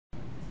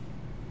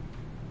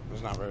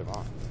was not very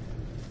long.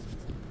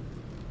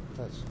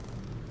 That's.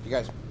 You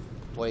guys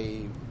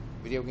play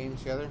video games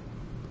together?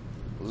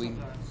 League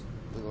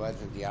of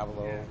Legends,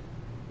 Diablo, yeah.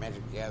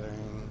 Magic the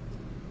Gathering.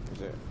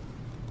 Is it?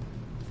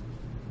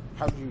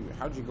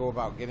 How'd you go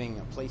about getting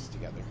a place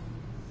together?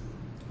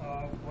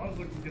 Well, I was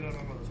looking to get out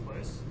of my mother's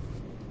place.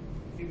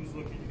 He was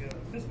looking to get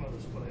out of his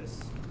mother's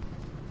place.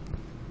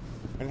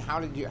 And how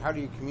do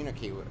you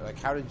communicate with, like,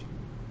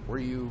 were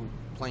you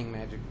playing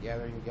Magic the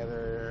Gathering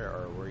together,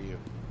 or were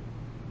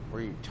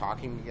you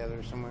talking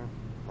together somewhere?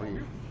 Were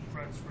you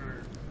friends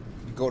for?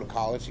 You go to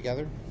college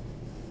together?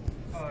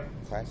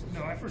 Classes?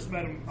 No, I first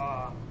met him.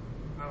 I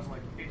was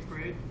like 8th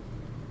grade.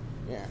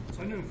 Yeah.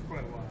 So I knew him for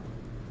quite a while.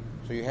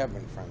 So you have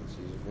been friends.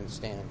 You've been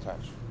staying in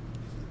touch.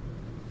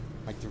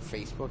 Like through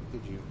Facebook,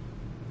 did you?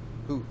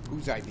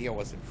 Whose idea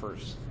was it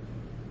first?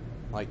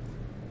 Like.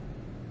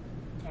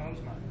 It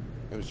was mine.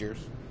 It was yours.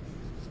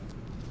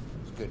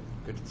 It's good.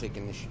 Good to take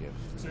initiative.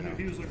 So I knew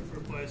he was looking for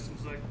a place, and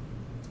was like,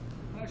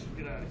 I should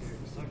get out of here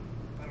because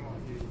I don't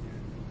want to be here.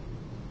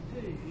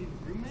 Hey, you need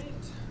a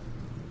roommate?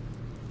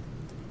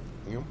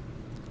 You?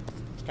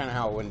 It's kind of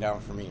how it went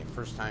down for me.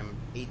 First time,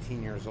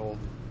 18 years old.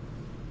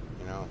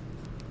 You know,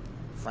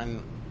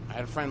 I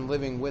had a friend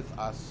living with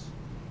us.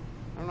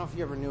 I don't know if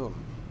you ever knew him.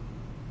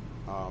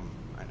 I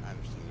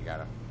understand you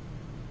gotta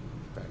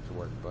get back to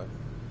work, but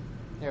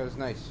yeah, it was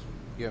nice.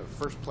 You have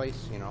first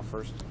place, you know,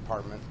 first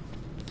apartment.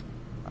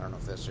 I don't know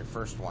if that's your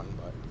first one,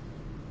 but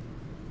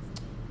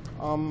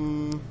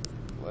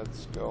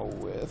let's go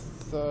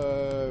with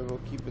we'll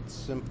keep it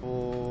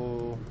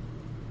simple.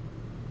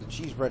 The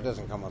cheese bread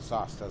doesn't come with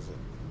sauce, does it?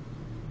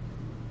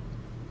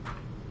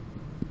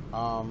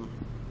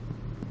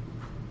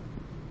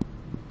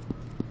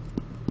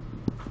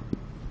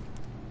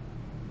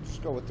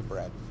 Just go with the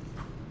bread.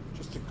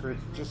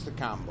 Just a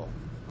combo.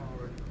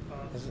 Alright.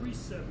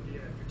 $3.70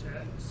 after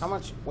tax. How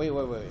much? Wait.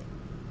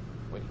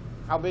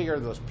 How big are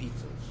those pizzas?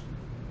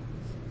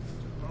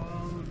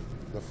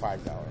 The $5.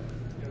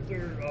 Yeah,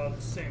 they're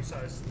the same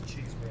size as the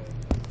cheese bread.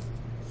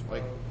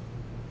 Like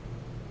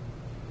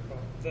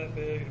about that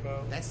big,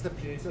 about. That's the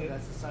pizza.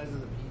 That's the size of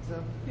the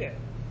pizza. Yeah.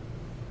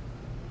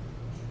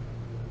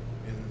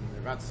 And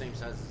they're about the same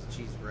size as the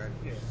cheese bread.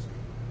 Yeah.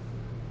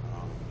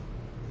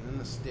 And then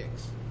the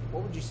sticks.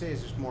 What would you say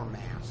is just more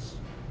mass?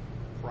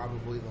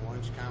 Probably the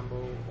lunch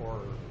combo,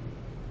 or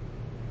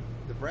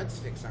the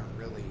breadsticks aren't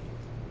really.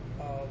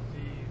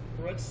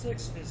 The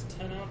breadsticks is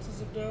 10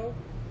 ounces of dough.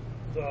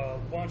 The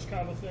lunch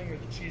combo thing, or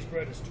the cheese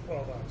bread, is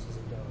 12 ounces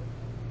of dough.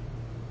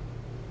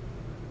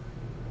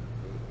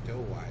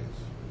 Dough-wise,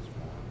 it's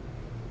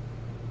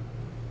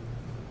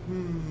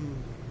more.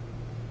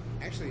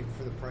 Actually,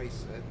 for the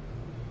price, that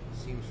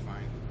seems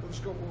fine. We'll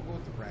go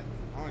with the bread.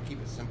 I want to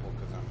keep it simple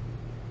because I'm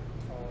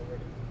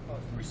already.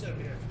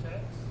 $3.70 after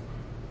tax.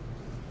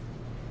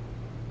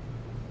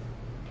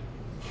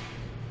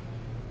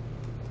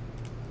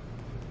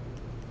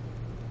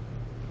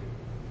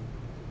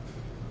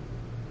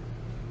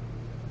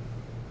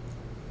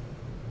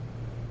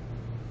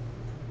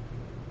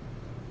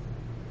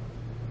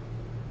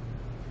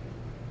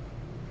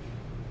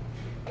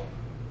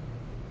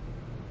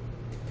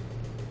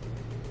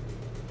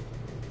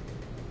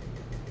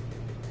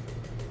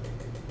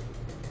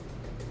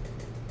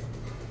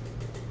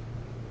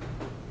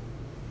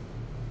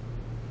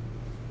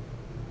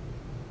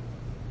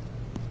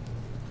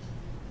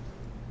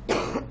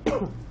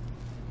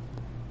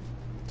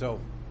 So,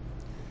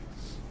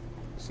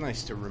 it's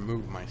nice to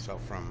remove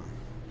myself from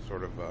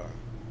sort of a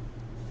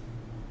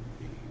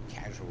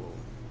casual,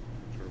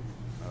 sort of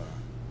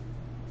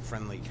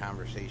friendly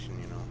conversation,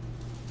 you know,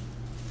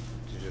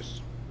 to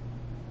just,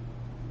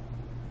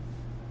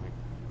 like,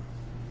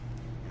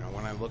 you know,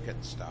 when I look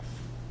at stuff,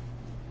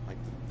 like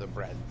the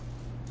bread,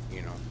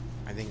 you know,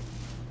 I think,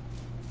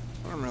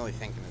 what I'm really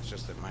thinking is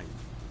just that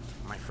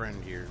my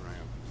friend here,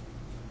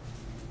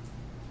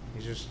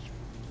 he's just,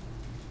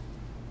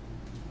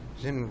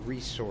 in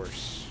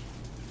resource.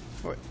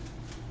 What?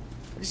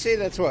 You say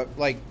that's what,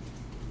 like,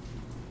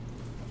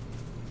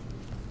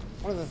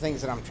 one of the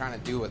things that I'm trying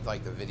to do with,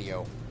 like, the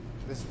video.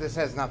 This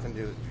has nothing to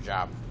do with your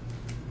job,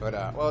 but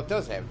well, it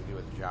does have to do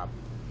with the job.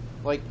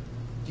 Like,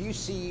 do you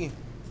see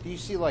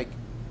like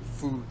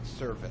food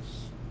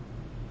service,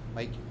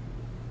 like,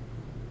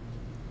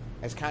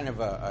 as kind of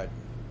well,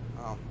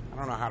 I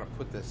don't know how to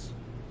put this,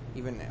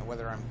 even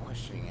whether I'm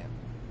questioning it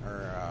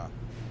or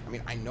I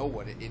mean, I know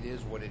what it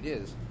is, what it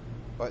is.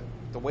 But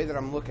the way that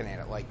I'm looking at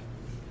it, like,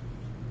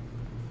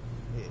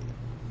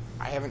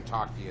 I haven't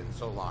talked to you in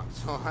so long,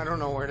 so I don't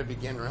know where to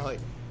begin, really.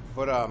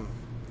 But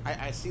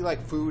I see,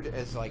 like, food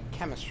as, like,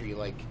 chemistry,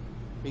 like,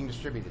 being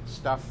distributed.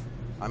 Stuff,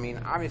 I mean,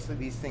 obviously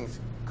these things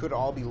could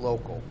all be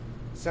local,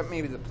 except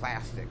maybe the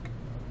plastic.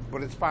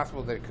 But it's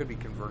possible that it could be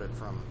converted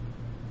from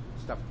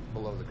stuff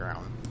below the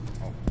ground.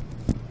 Oh,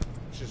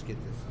 let's just get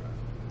this.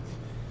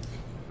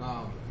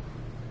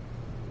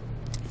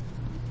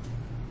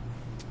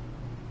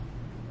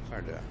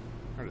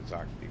 Hard to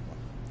talk to people.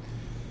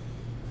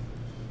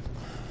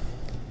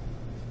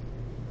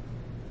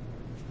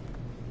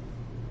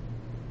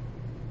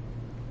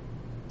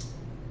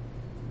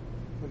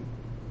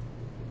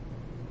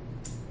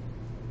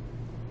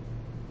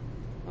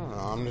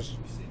 I'm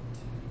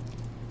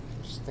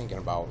just thinking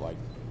about like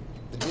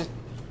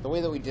the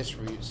way that we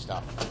distribute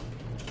stuff,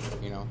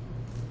 you know,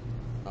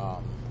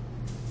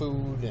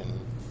 food and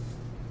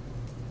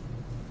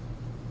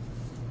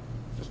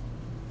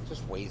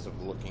just ways of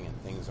looking at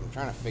things. I'm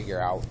trying to figure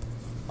out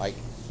like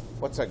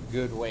what's a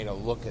good way to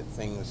look at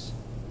things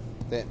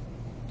that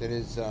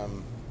is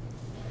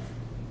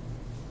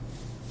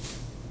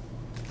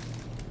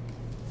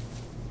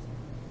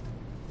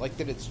like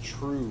that it's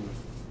true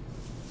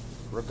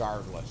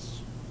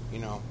regardless, you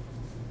know.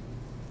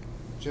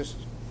 Just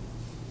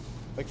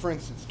like, for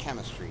instance,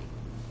 chemistry,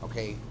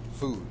 okay,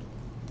 food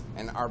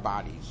and our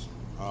bodies.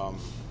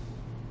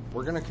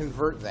 We're going to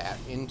convert that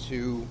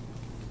into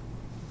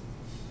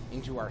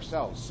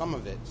ourselves. Some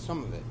of it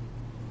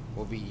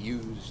will be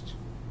used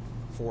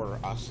for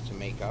us to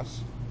make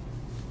us.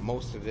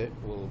 Most of it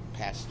will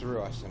pass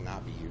through us and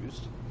not be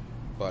used.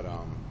 But I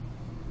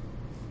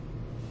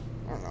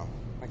don't know.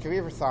 Like, have you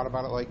ever thought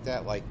about it like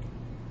that? Like,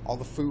 all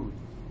the food,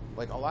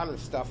 like a lot of the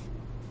stuff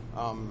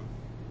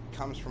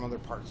comes from other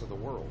parts of the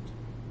world.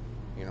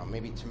 You know,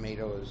 maybe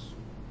tomatoes,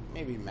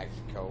 maybe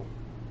Mexico.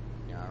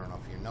 You know, I don't know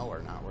if you know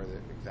or not where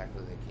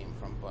exactly they came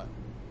from, but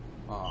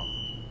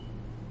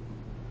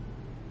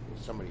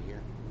there's somebody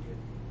here.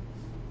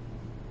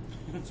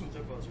 That's what the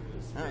buzzer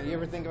is. You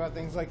ever think about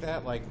things like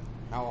that? Like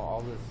how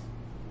all this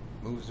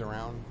moves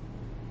around?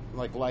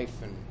 Like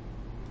life and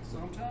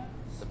sometimes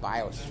the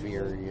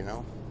biosphere, you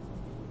know?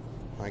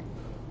 Like,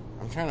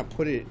 I'm trying to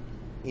put it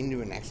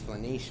into an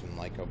explanation,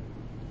 like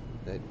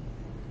that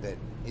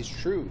is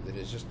true, that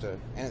is just and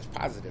it's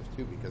positive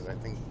too, because I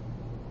think,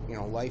 you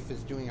know, life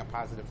is doing a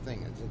positive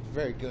thing. It's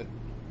very good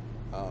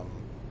how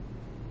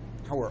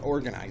we're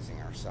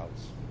organizing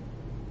ourselves,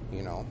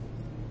 you know,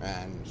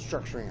 and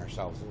structuring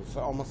ourselves. It's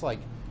almost like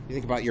you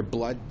think about your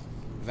blood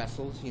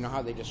vessels, you know,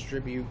 how they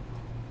distribute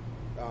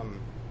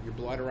your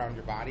blood around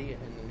your body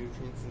and the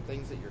nutrients and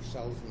things that your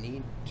cells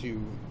need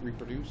to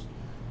reproduce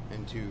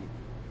and to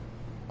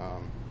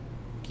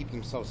keep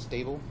themselves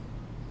stable.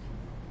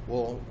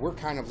 Well, we're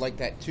kind of like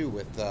that too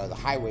with the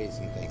highways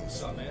and things.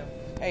 What's up, man?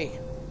 Hey.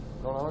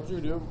 Going on with you,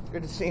 dude?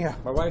 Good to see you.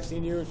 My wife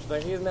seen you. She's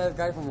like, "Isn't that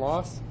guy from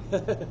Lost?"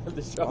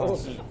 The show.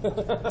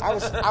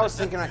 I was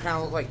thinking I kind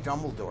of look like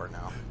Dumbledore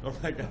now. Oh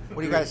my god.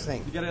 What do you guys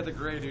think? You gotta have the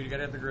gray, dude. You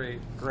gotta have the gray.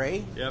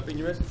 Gray? Yep, and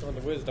you're missing some of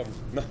the wisdom.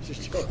 Not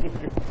just joking.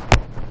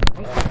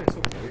 I'm gonna say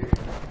something weird.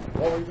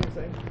 What were you gonna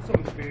say?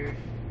 Something's weird.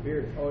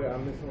 Beard. Oh yeah,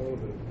 I'm missing a little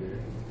bit of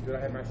beard. Dude, I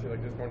had my shit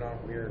like this going down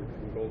here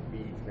in gold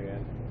beads,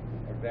 man.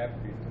 I was after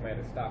these, I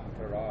had to stop and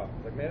cut it off.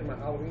 Like, man, my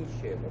Halloween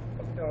shit. What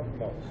the fuck are you talking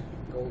about?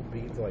 Gold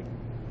beads, like.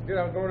 Dude,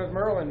 I was going as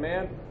Merlin,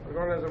 man. I was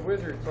going as a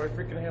wizard, so I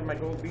freaking had my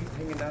gold beads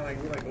hanging down. I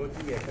knew my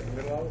goatee. I cut the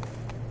middle out.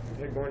 It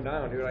kept going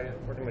down, dude. I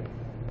had freaking like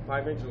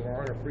 5 inches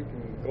long of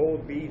freaking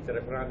gold beads that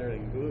I put on there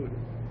and glued.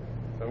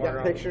 So You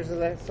got pictures of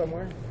that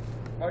somewhere?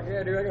 Oh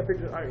yeah, dude, I got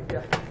pictures.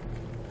 Yeah.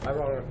 I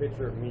brought in a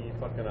picture of me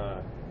fucking.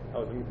 I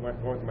was going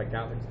through my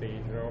Gothic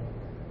stage, you know.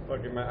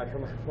 Fucking I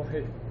showed my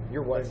wife.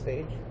 Your what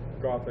stage?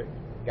 Gothic.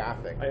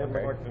 Gothic. I had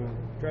my fucking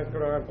dress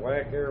coat on,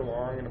 black hair,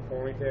 long, in a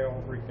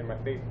ponytail, freaking my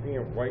face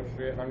painted white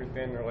shit. I'm just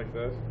standing there like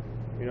this,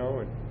 you know.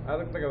 And I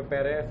looked like I was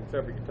badass,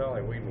 except you could tell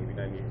I weighed maybe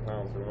 98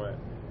 pounds or what,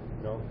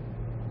 you know.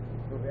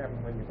 What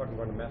happens when you fucking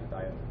go on a meth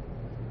diet?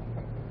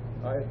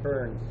 It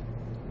burns.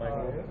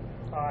 Michael.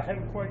 I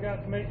haven't quite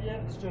got to make it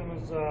yet. This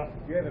gentleman's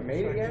You haven't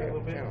made it yet? a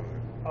little bit.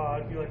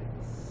 It'd be like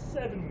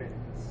 7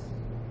 minutes.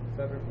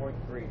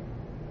 7.3.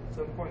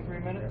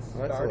 7.3 minutes.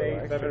 Well, that's a Start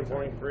little date extra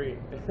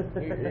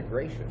 7.3. You're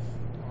gracious.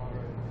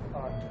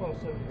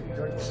 12:72.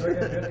 Do I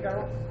get a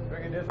discount? Do I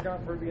get a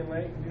discount for being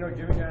late? You know,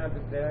 Jimmy John's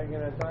is dagging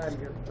on time.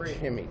 You're free.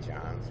 Timmy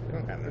Johns. We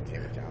don't have no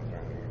Timmy Johns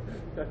around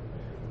here.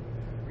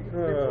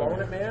 You're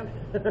blowing it, man.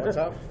 What's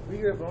up?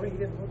 You're blowing. He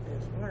didn't look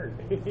that smart.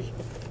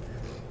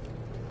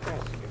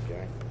 That's a good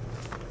guy.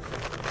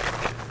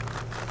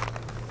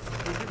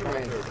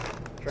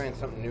 Trying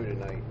something new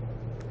tonight.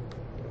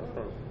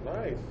 Oh,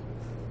 nice.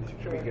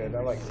 Should be good. I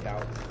like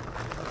stout.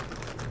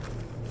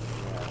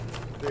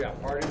 So you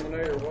got partying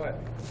tonight or what?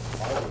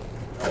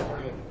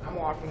 I'm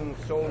walking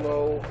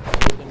solo,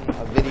 shooting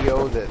a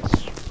video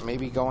that's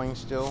maybe going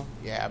still.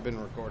 Yeah, I've been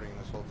recording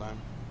this whole time.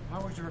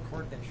 How would you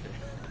record that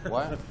shit?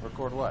 What?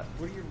 Record what?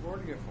 What are you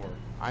recording it for?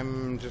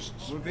 I'm just.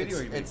 What video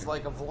are you It's making?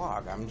 like a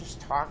vlog. I'm just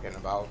talking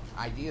about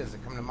ideas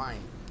that come to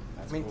mind.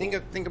 That's I mean,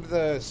 cool. think of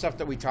the stuff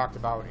that we talked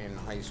about in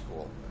high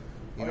school.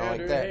 You Oh, know, yeah, like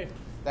dude, that hey.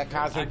 that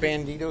Cosmic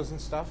Banditos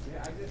and stuff.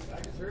 Yeah, I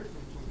just heard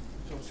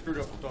some screwed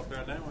up stuff there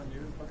on that one,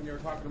 dude. Fucking you were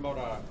talking about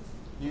I'll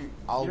you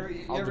I'll ever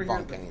hear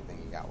debunk the- anything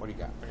you got. What do you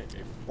got?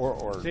 Okay,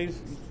 Or James,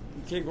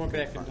 you can't go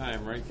back in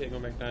time, right? You can't go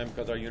back in time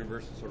because our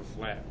universe is sort of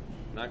flat,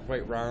 not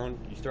quite round.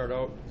 You start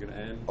out, you're gonna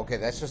end. okay,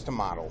 that's just a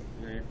model.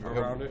 You're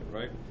around it,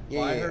 right?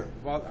 Yeah, I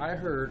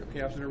heard.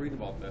 Okay, I was gonna read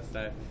about this.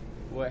 That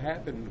what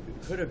happened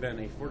could have been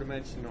a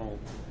four-dimensional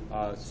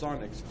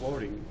sun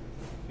exploding,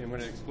 and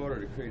when it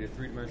exploded, it created a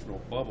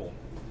three-dimensional bubble,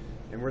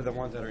 and we're the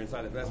ones that are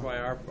inside it. That's why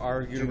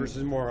our universe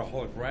is more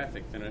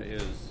holographic than it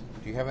is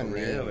Do you have a name?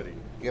 reality.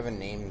 Do you have a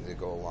name to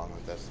go along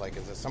with this? Like,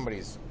 is it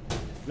somebody's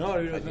No,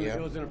 idea.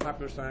 it was in a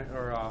popular science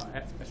or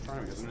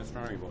astronomy. It was an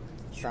astronomy book.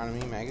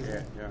 Astronomy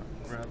magazine. Yeah.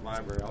 We're at the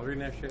library. I was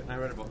reading that shit, and I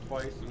read it about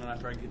twice, and then I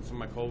tried getting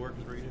some of my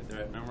coworkers reading it. They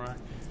had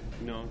memorized,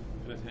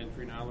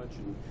 penitentiary knowledge,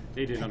 and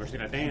they didn't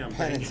understand a damn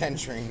thing.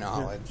 Penitentiary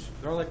knowledge.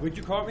 They're like, "Would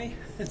you call me?"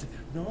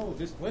 No,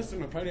 just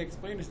listen. I'm trying to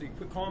explain this to you.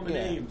 Quit calling me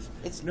names.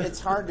 It's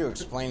hard to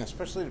explain,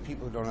 especially to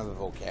people who don't have the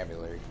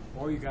vocabulary.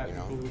 Or you got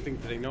people who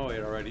think that they know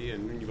it already,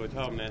 and then you go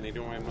tell them that, and they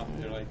don't have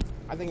nothing. They're like,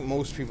 I think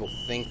most people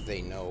think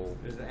they know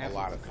a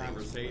lot of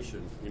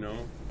conversation.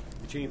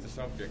 You change the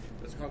subject.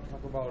 Let's talk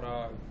about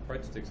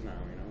breadsticks now.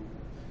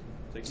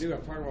 It's like, dude,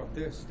 I'm talking about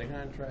this. Stay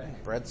on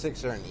track.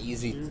 Breadsticks are an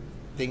easy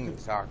thing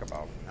to talk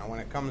about. Now, when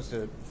it comes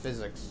to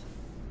physics,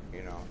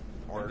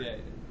 or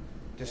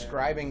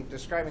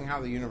describing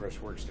how the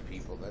universe works to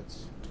people,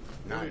 that's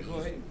not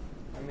easy.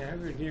 I mean, I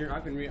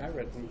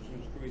read some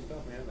screwy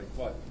stuff, man. Like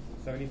what?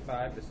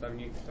 75 to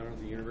 78%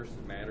 of the universe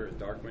is matter, is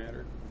dark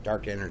matter.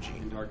 Dark energy.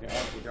 Dark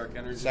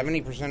energy.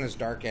 70% is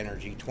dark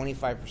energy.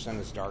 25%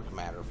 is dark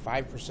matter.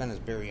 5% is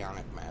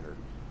baryonic matter.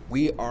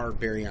 We are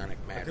baryonic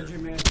matter. Could you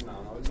imagine now?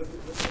 Look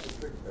at the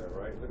trick there,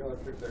 right? Look at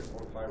the trick there.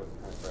 One side with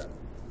the contrast.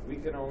 We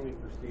can only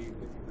perceive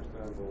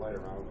 50% of the light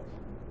around us.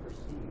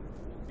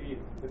 Perceive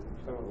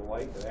 50% of the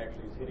light that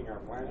actually is hitting our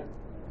planet.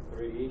 The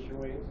radiation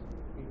waves.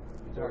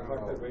 You're talking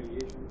about the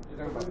radiation.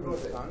 You're talking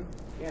about the sun?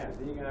 Yeah.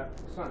 Then you got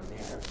sun.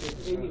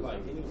 Yeah. Any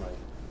light. Then you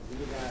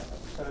got a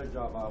percentage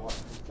of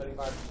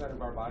 75%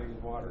 of our body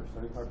is water.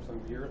 75%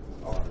 of the earth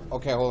is water.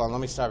 Okay, hold on.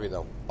 Let me stop you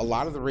though. A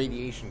lot of the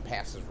radiation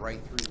passes right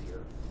through the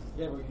earth.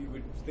 Yeah, but you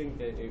would think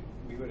that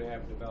we would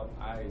have developed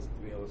eyes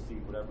to be able to see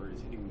whatever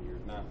is hitting the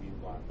earth, not being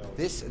blocked out.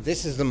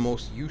 This is the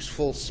most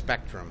useful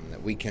spectrum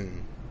that we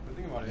can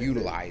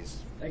utilize.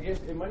 I guess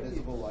it might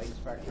Visible be light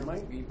spectrum. It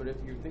might be, but if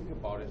you think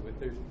about it,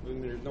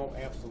 when there's no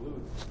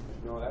absolute,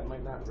 that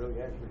might not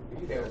really actually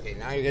be there. Okay,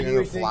 now you're getting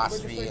into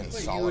philosophy and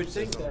solipsism. You would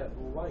think that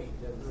light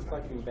that's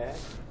reflecting back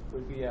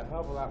would be a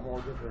hell of a lot more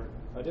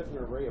a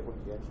different array of what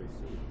you actually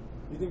see.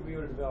 You think we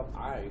would have developed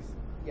eyes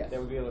that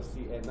would be able to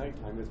see at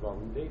nighttime as well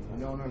in the daytime?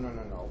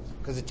 No.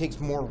 Because it takes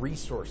more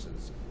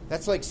resources.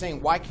 That's like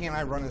saying, why can't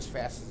I run as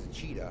fast as a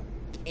cheetah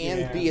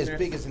and be as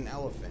big as an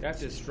elephant? That's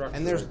just structure.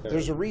 And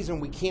there's a reason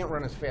we can't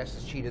run as fast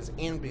as cheetahs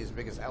and be as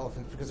big as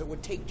elephants, because it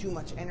would take too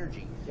much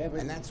energy. Yeah,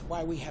 and that's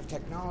why we have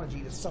technology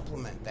to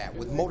supplement that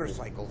with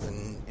motorcycles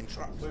and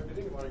trucks. But if you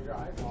think about it, your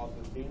eyeballs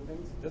and seeing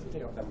things, it doesn't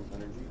take up that much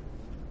energy.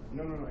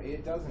 No,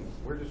 it doesn't.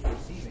 We're just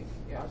receiving.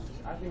 Yeah.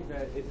 I think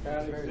that it's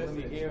got to exist.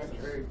 They gave us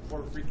a very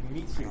poor freaking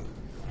meat suit.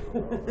 I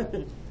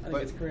think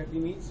it's crappy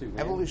meat suit,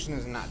 man. Evolution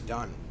is not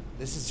done.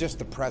 This is just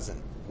the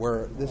present.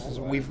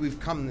 We've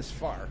come this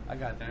far. I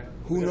got that.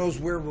 Who knows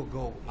where we'll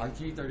go? Our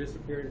teeth are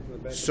disappearing from the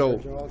back of So our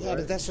jaws, right?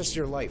 but that's just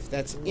your life.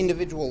 That's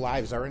individual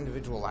lives. Our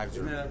individual lives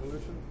Isn't are. that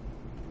evolution?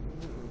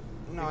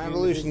 No,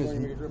 evolution is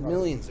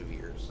millions of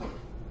years.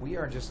 We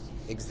are just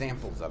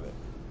examples of it.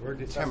 We're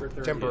December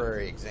 30th.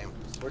 Temporary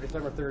examples. We're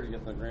December 30th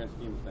in the grand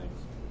scheme of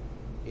things.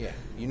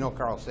 Yeah,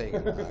 Carl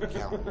Sagan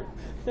calendar.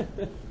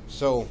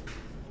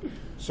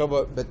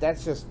 But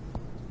that's just,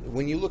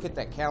 when you look at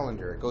that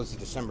calendar, it goes to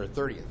December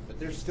 30th. But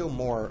there's still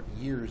more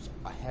years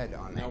ahead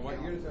on that. Now, what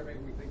calendar. years are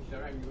making me think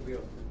that you'll be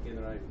able to get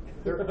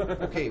it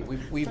right? Okay,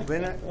 we've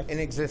been in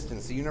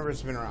existence. The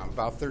universe has been around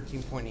about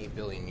 13.8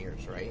 billion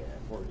years, right?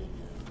 Yeah, 14 years.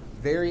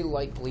 Very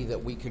likely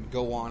that we could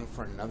go on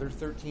for another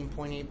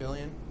 13.8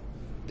 billion.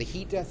 The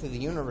heat death of the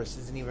universe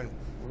isn't even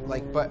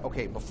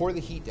before the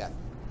heat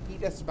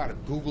death's about a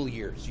Google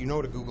years. You know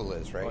what a Google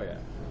is, right? Oh, yeah.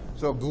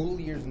 So a Google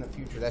years in the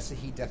future, that's the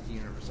heat death of the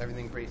universe.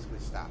 Everything basically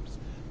stops.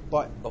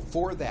 But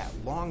before that,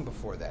 long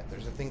before that,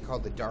 there's a thing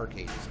called the Dark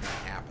Ages going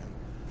to happen.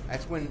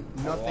 That's when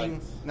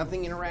nothing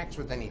interacts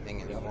with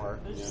anything anymore.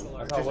 Yeah.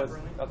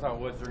 That's how it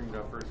was during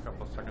the first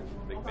couple of seconds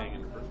of the Big Bang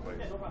in the first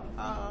place.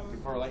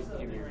 Before light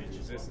came into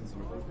existence in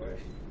the first place.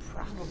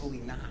 Probably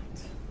not.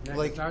 Yeah,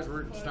 stars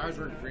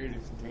were created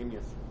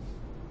instantaneous.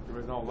 There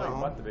was no light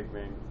but the Big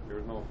Bang. There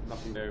was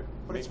nothing to.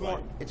 But it's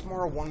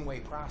more a one-way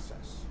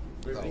process.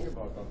 But think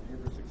about the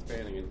universe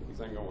expanding and keeps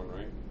on going,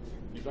 right?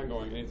 Keeps on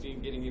going, and it's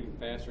getting even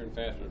faster and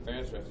faster and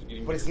faster.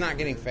 But it's not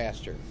getting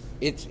faster.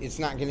 It's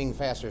not getting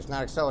faster. It's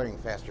not accelerating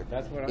faster.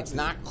 That's what it's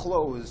not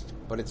closed,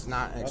 but it's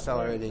not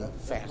accelerating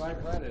faster. That's what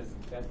I've read is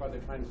that's why they're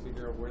trying to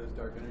figure out where this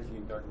dark energy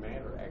and dark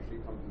matter actually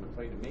comes into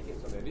play to make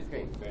it so that it's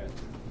going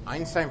faster.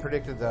 Einstein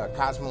predicted the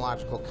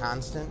cosmological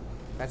constant.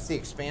 That's the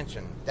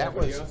expansion. That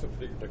was. He also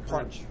predicted the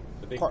crunch,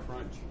 the big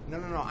crunch. No.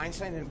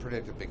 Einstein didn't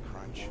predict the big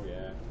crunch. Oh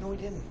yeah. No, he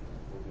didn't.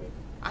 Okay.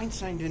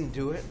 Einstein didn't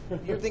do it.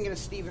 You're thinking of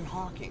Stephen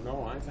Hawking.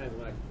 No, Einstein's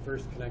when I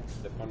first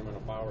connected the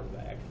fundamental powers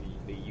that actually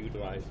they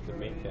utilized to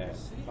make that,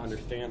 to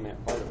understand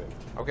that part of it.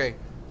 Okay,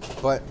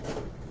 but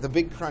the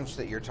big crunch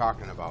that you're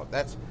talking about,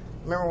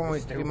 remember when we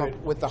came up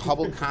with the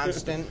Hubble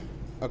constant?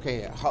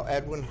 Okay,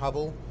 Edwin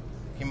Hubble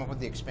came up with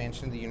the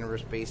expansion of the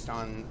universe based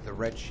on the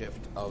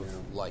redshift of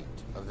light,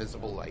 of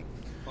visible light.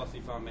 Plus he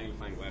found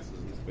magnifying glasses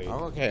in space.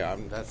 Oh, okay,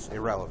 that's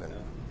irrelevant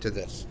to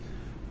this.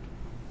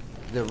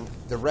 The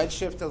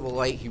redshift of the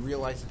light, he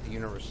realized that the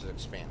universe is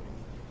expanding,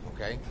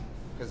 okay?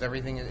 Because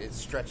everything is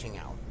stretching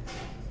out.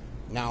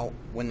 Now,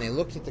 when they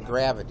looked at the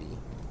gravity,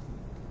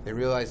 they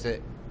realized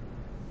that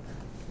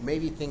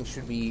maybe things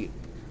should be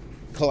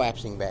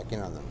collapsing back in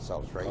on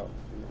themselves, right?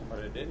 But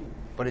it didn't.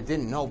 But it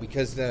didn't, no,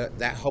 because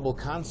that Hubble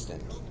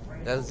constant,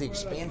 that is the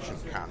expansion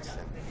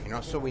constant. You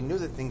know, so we knew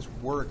that things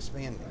were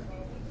expanding.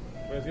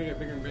 But it's going to get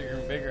bigger and bigger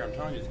and bigger. I'm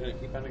telling you, it's going to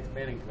keep on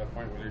expanding to the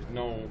point where there's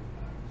no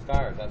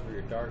stars. That's where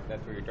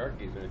your dark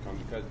age is going to come,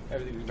 because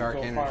everything's Dark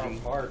so energy.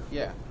 far apart.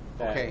 Yeah.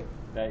 That, Okay.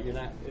 That you're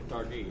not. It's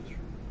dark age.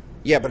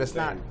 Yeah, but it's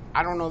not.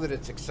 I don't know that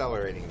it's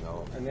accelerating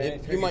though. And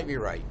then You might be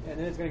right. And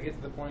then it's going to get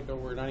to the point though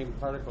where not even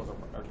particles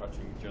are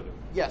touching each other.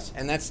 Yes,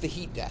 and that's the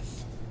heat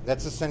death.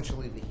 That's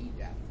essentially the heat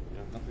death. You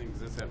know, nothing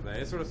exists after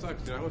that. It sort of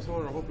sucks. I was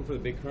sort of hoping for the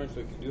big crunch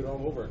so we could do it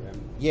all over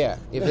again. Yeah,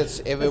 if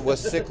it was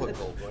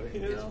cyclical, but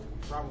You it's know?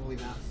 probably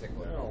not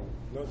cyclical.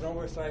 No, there's no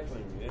more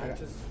cycling. I- That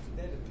just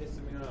pisses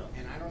me off.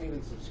 And I don't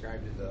even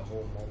subscribe to the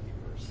whole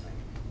multiverse thing.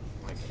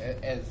 Like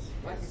as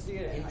I can see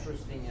it.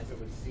 interesting as it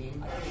would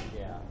seem.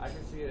 I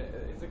can see it.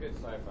 It's a good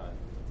sci-fi.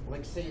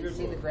 Like say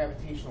the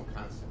gravitational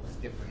constant was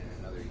different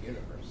in another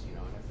universe, you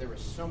know, and if there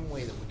was some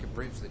way that we could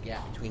bridge the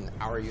gap between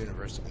our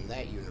universe and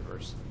that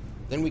universe,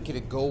 then we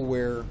could go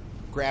where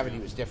gravity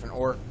was different.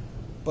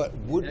 But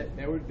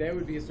that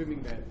would be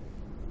assuming that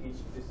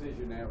each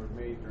decision that was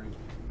made during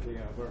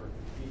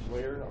each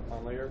layer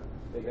upon layer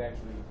is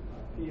actually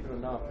even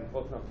enough and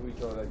close enough to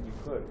each other that you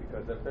could,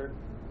 because if they're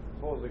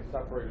supposedly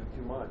separated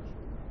too much,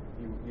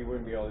 you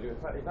wouldn't be able to do it.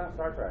 It's not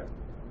Star Trek,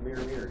 mirror,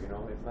 you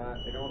know. It's not.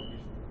 They don't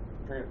just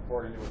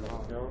transport into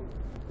another zone.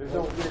 There's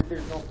no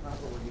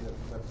possible way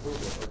to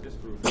prove it or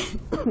disprove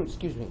it.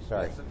 excuse me,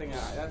 sorry. That's the thing.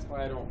 That's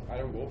why I don't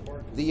go for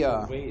it. The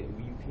way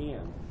you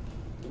can.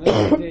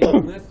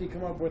 Unless you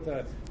come up with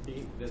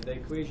the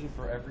equation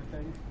for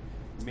everything,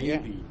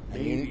 maybe. Yeah.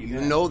 And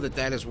you know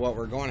that is what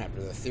we're going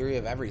after. The theory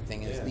of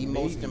everything is the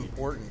most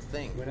important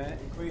thing. When that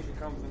equation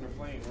comes into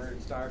play and we're in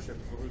starships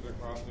moving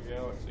across the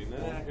galaxy,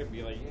 then I could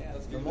be like, yeah,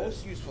 let's do The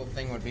most useful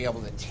thing would be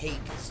able to take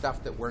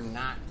stuff that we're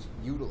not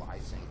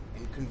utilizing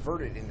and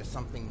convert it into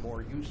something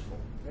more useful.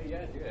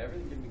 Yeah, dude,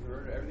 everything can be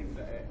converted. Everything's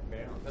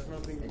balanced. That's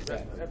another thing.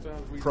 Exactly. That's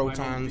another reason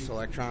Protons,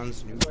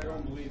 electrons, That's why I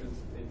don't believe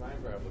in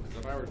time travel. Because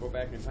if I were to go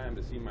back in time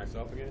to see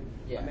myself again,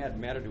 I'm add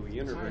matter to a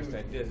universe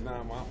that does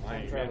not want my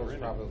time travel is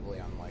probably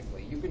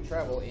unlikely. You can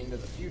travel into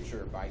the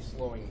future by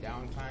slowing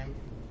down time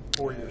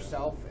for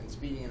yourself and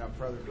speeding it up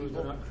for other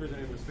people. Cruising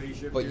in a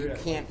spaceship. But you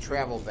can't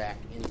travel back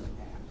into the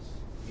past.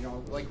 You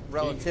know, like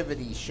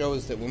relativity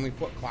shows that when we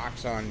put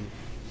clocks on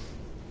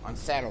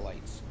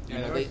satellites, you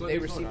know, they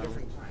receive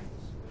different times.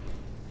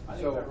 I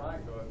think it's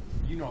ironic, though.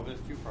 You know this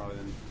too, probably.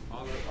 Then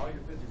all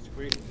your physics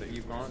equations that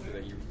you've gone through,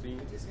 that you've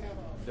seen,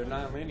 they're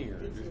not linear.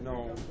 There's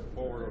no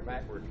forward or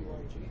backward.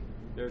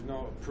 There's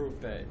no proof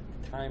that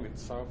time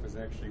itself is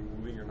actually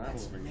moving or not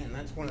moving. Man,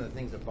 that's one of the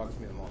things that bugs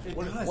me the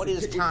most. What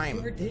is time?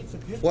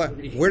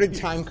 Where did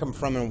time come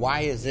from, and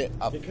why is it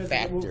a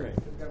factor?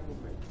 It's got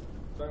movement.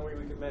 It's the only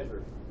way we can measure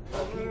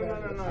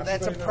it. No.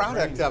 That's a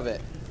product of it.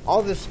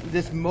 All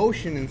this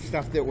motion and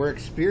stuff that we're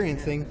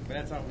experiencing,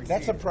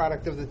 that's a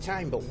product of the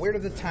time. But where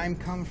did the time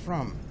come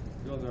from?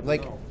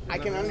 Like, I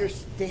can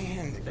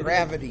understand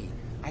gravity.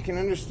 I can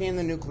understand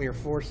the nuclear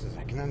forces.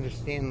 I can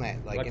understand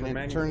that, like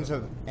in terms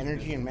of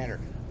energy and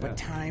matter. But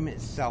time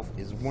itself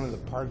is one of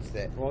the parts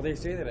that... Well, they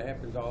say that it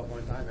happens all at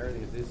one time.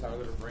 Everything is this. Our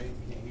little brain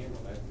can't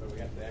handle that, so we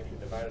have to actually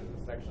divide it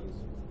into sections.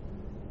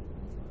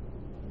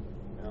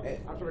 You know,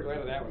 I'm sort of glad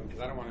of that one,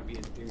 because I don't want to be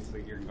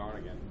instantaneously here and gone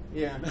again.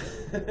 Yeah.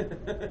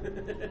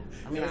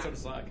 I mean,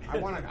 I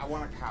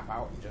want to cop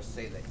out and just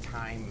say that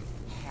time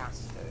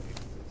has to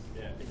exist.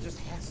 Yeah. It just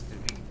has to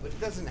be, but it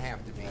doesn't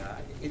have to be.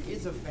 It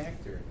is a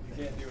factor.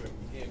 You can't do it.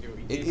 You can't do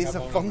it. It is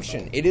a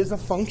function. It is a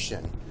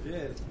function. It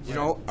is. You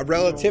know, a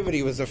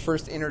relativity was the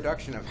first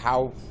introduction of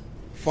how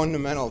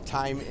fundamental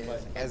time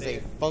is as a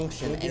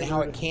function and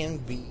how it can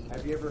be.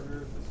 Have you ever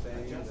heard the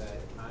saying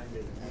that time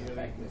is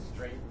merely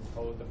constraint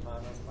imposed upon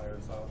us by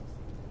ourselves?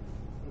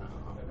 No.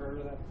 Ever heard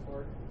of that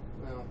before?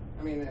 No.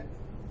 I mean,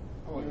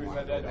 Who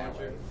said that, don't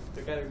you?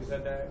 The guy who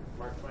said that,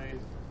 Mark Twain,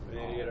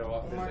 the idiot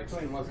of physics. Mark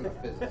Twain wasn't a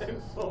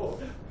physicist. Oh,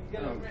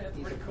 man, that's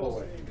he's pretty a cool.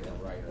 poet and a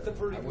writer. That's a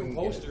pretty I cool wouldn't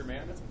poster, get it.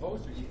 man. That's a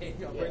poster. You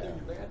hang up right there in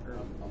your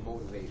bathroom. A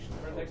motivation.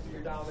 Right next to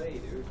your doll A,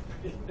 dude.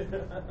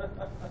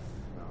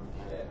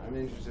 I'm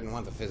interested in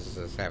what the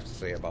physicists have to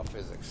say about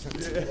physics.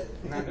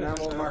 not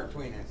what Mark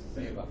Twain has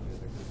to say about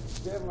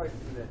physics. You have like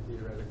that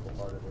theoretical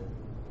part of it.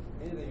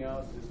 Anything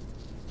else just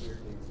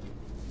irritates you.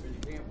 Because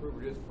you can't prove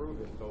or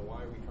disprove it, so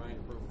why are we trying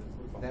to prove or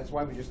disprove it? That's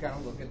why we just got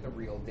to look at the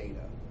real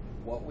data.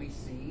 What we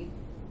see,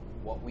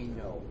 what we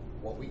know,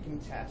 what we can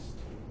test,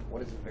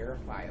 what is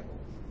verifiable.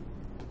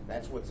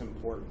 That's what's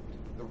important.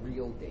 The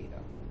real data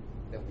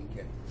that we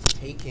can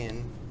take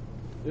in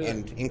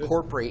and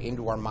incorporate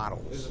into our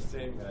models. There's a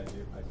saying that I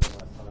told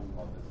my son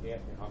about this. He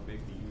asked me how big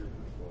the universe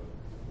was.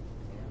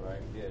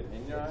 Right? Yeah.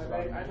 And you know,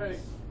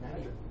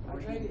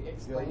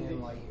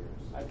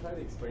 I try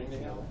to explain to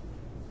him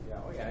Yeah,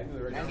 oh yeah, I knew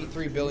the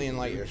 93 billion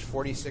light years,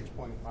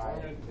 46.5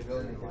 If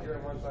billion light you're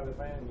on one years. side of the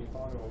fan and you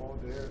fall into a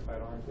hole to the other side,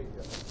 I'll take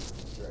you.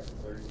 Correct.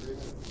 33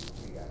 minutes.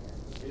 You got it.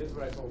 This is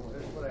what I told him.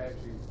 This is what I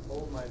actually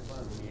told my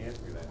son when he asked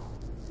me that.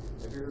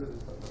 Have you heard of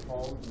the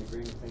palm in a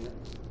grain of sand?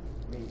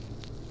 Maybe.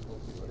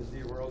 Is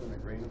the world in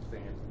a grain of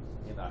sand,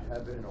 in a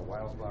heaven in a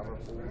wildflower,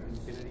 full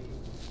infinity,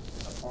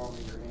 in a palm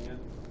in your hand,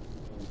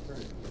 and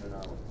eternity in an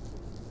hour.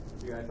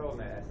 See, I told him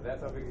that. I said,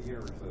 that's how big the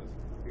universe is.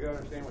 You gotta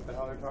understand what the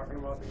hell they're talking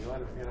about, then you'll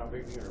understand how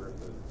big the universe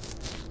is.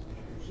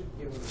 You should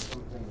give him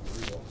something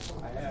real.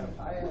 I have.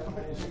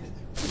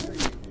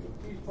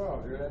 He's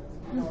 12, dude. That's,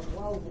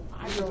 Well,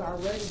 I was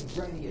already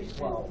ready at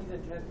 12. He's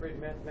in 10th grade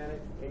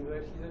mathematics,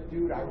 English. He's in,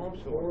 Dude, I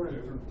homeschooled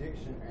through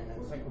diction and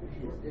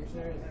encyclopedias.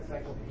 Dictionaries,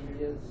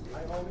 encyclopedias,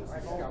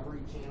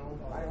 Discovery Channel.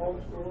 I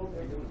homeschooled.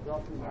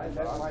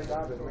 That's my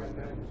job is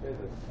mathematics and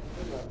physics.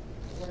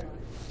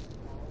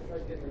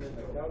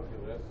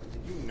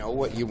 Did you know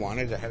what you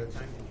wanted ahead of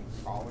time? Did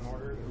you call in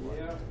order?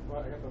 Yeah,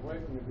 but I got the wife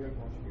in the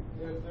vehicle.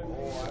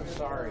 Oh, I'm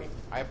sorry.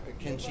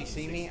 Can she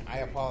see me? I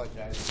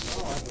apologize.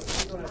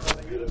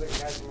 You're the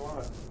guy from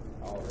Lost.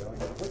 Oh, really?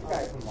 Which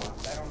guy from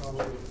Lost? I don't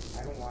know who.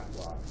 I don't watch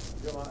Lost.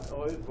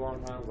 Oh, it was a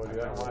long time ago, dude.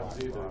 I don't watch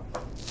it either. No,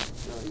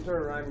 he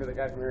sort of reminded me of the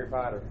guy from Harry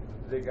Potter.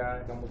 The big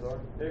guy. Dumbledore?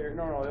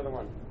 No, the other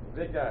one.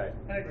 Big guy.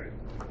 Hagrid.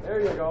 There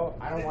you go.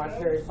 I don't watch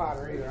Harry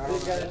Potter either. I don't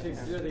Big guy know. that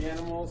takes care of the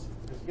animals.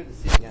 It's good to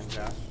see you again,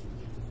 Josh.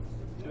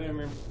 You know what I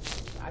mean?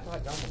 I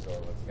thought Dumbledore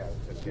was the guy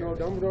who took care No, of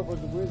it. Dumbledore was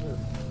the wizard.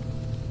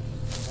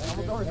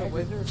 Dumbledore's a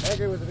wizard?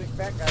 Hagrid was a big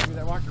fat guy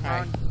that walked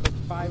around like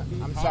 5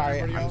 feet I'm tall sorry.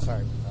 than everybody I'm else.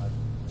 sorry.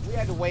 We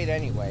had to wait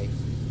anyway.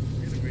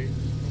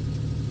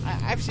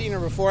 I've seen her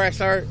before. I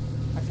saw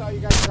you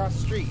guys across the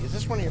street. Is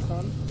this one of your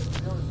sons?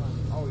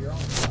 Oh, your own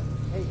son.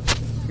 Hey,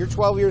 you're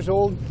 12 years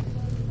old?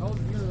 How old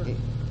are you?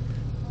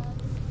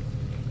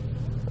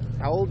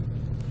 How old?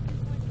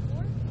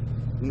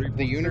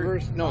 The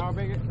universe? How No,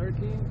 big is it?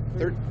 13?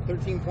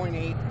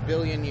 13.8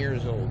 billion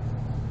years old.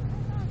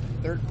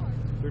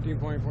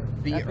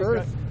 13.4.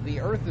 The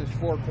Earth is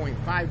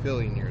 4.5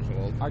 billion years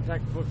old. Our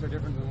textbooks are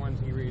different than the ones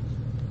he reads.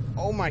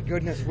 Oh my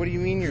goodness! What do you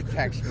mean your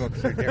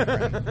textbooks are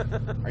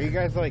different? Are you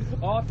guys like?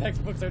 All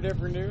textbooks are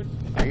different, dude.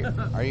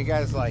 Are you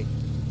guys like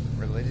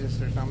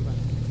religious or something?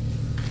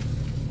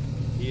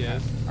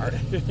 Yes. Are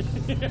you?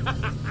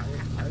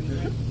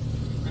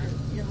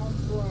 You're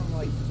homeschooling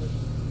like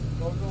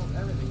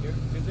Everything, dude.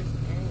 Physics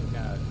and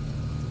God.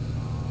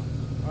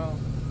 Well,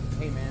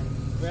 hey man.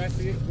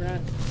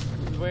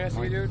 the way I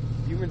see it, dude,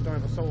 humans don't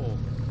have a soul.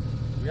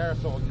 We are a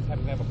soul, just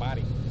happen to have a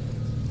body.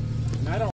 And I don't